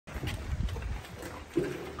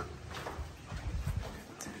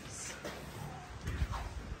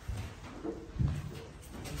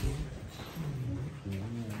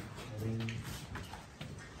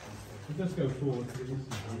just go forward, please.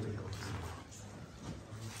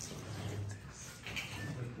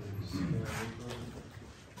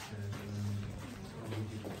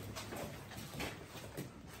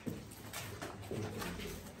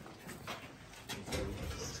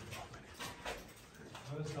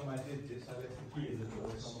 First time I did this, I left the key in the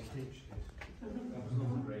door, someone pinched it. That was not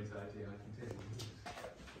a great idea, I can tell you.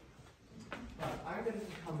 Right, I'm going to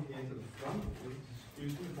come here to the front.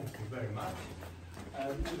 Excuse me, thank you very much.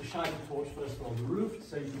 We're going to shine the torch first on the roof,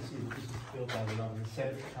 so you can see that this is built by the London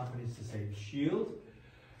Central Company. It's the same shield.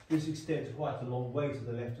 This extends quite a long way to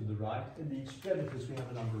the left and the right. In the extremities, we have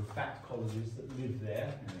a number of bat colonies that live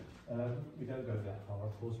there. We don't go that far,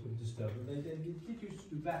 of course, we'll disturb them. They did used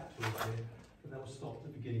to do bat tours here, but that was stopped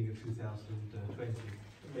at the beginning of 2020.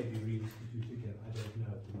 Maybe really to do together, I don't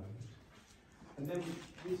know at the moment. And then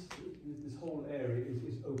this whole area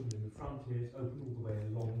is open in the front here, it's open all the way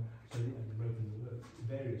along, so and we're open in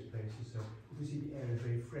various places, so you can see the area is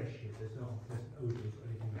very fresh here, there's no unpleasant odours or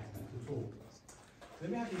anything like that at all.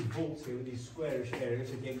 Then we have these vaults here with these squarish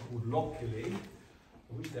areas, again called loculi,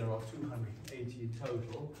 of which there are 280 in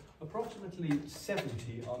total. Approximately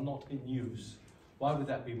 70 are not in use. Why would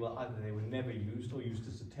that be? Well, either they were never used or used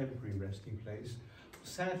as a temporary resting place.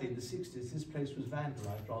 Sadly, in the 60s, this place was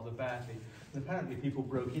vandalised rather badly, and apparently people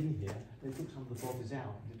broke in here, they took some of the bodies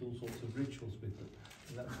out and did all sorts of rituals with them,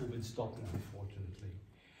 and that's all been stopped now, unfortunately.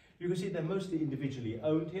 You can see they're mostly individually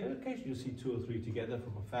owned here. Occasionally you'll see 2 or 3 together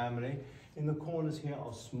from a family. In the corners here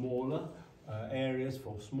are smaller areas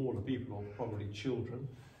for smaller people, or probably children.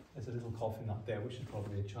 There's a little coffin up there, which is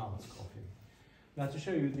probably a child's coffin. Now, to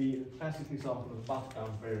show you the classic example of a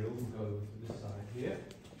buff-bound burial, we'll go over to this side here.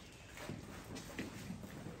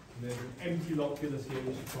 And there's an empty loculus here,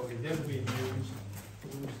 which has probably never been used.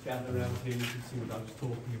 We'll just gather around here, you can see what I was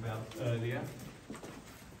talking about earlier.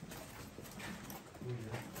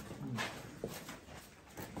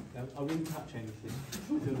 Now, I wouldn't touch anything,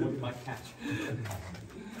 until what you might catch.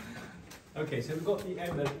 Okay, so we've got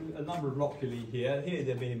a number of loculi here. Here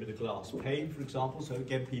they've been in with a glass pane, for example, so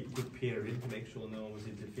again people could peer in to make sure no one was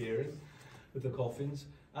interfering with the coffins.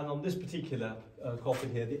 And on this particular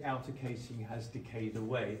coffin here, the outer casing has decayed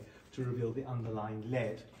away to reveal the underlying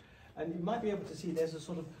lead. And you might be able to see there's a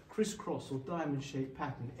sort of crisscross or diamond-shaped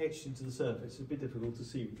pattern etched into the surface. It's a bit difficult to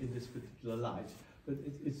see in this particular light, but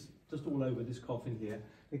it's just all over this coffin here.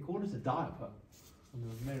 They call it a diaper. And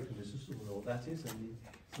the American business don't know what that is, and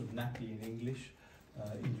the sort of nappy in English,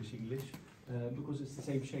 because it's the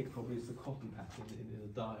same shape probably as the cotton pattern in a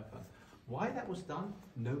diaper. Why that was done,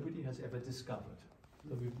 nobody has ever discovered.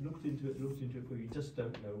 So we've looked into it, but we just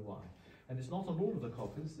don't know why. And it's not on all of the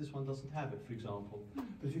coffins, this one doesn't have it, for example.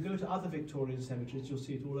 But if you go to other Victorian cemeteries, you'll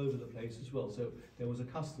see it all over the place as well. So there was a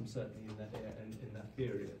custom certainly in that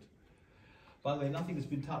period. By the way, nothing has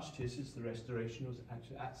been touched here since the restoration. It was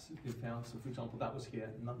actually absolutely found. So, for example, that was here.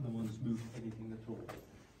 No one's moved anything at all.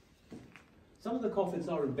 Some of the coffins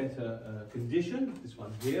are in better condition. This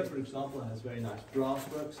one here, for example, has very nice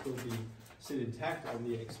brasswork, still intact on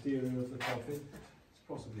the exterior of the coffin. It's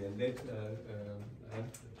possibly a lead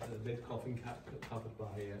coffin covered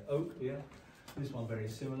by oak here. This one very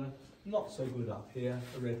similar. Not so good up here.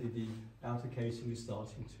 Already the outer casing is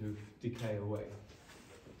starting to decay away.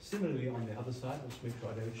 Similarly, on the other side, I'll just make sure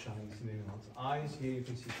I don't shine this in anyone's eyes. Here you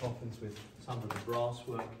can see coffins with some of the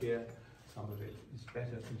brasswork here. Some of it is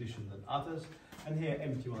better condition than others. And here,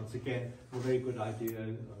 empty once again, a very good idea,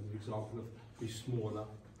 an example of the smaller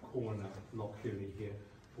corner loculi here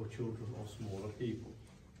for children or smaller people.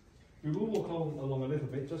 We will walk along a little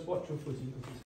bit, just watch your footing.